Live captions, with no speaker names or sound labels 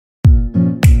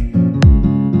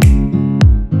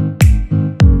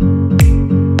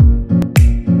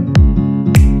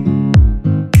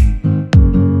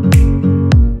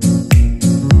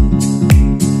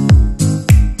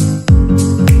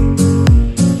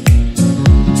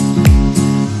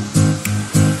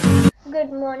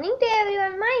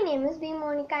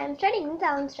am studying in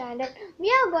 7th standard.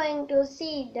 We are going to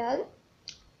see the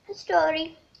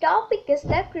story. Topic is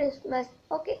the Christmas.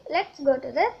 Okay, let's go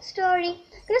to the story.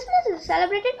 Christmas is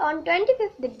celebrated on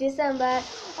 25th December.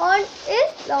 On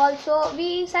is also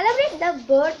we celebrate the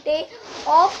birthday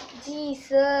of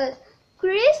Jesus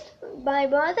Christ. My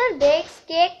mother bakes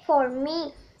cake for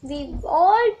me. We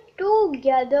all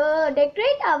together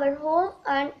decorate our home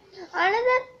and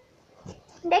another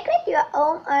decorate your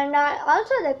home and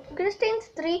also the Christmas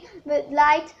tree with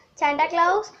lights. Santa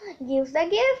Claus gives the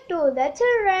gift to the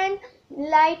children.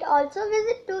 Light also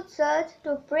visit to church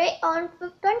to pray on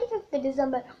 25th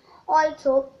December.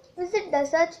 Also visit the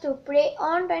church to pray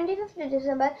on 25th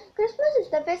December. Christmas is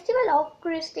the festival of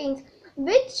Christians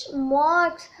which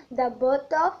marks the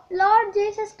birth of Lord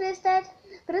Jesus Christ.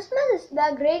 Christmas is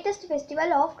the greatest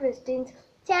festival of Christians.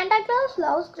 Santa Claus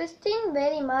loves Christians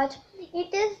very much.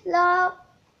 It is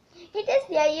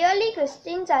a yearly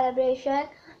Christian celebration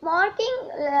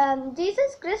marking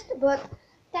Jesus Christ's birth.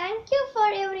 Thank you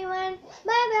for everyone.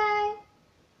 Bye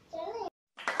bye.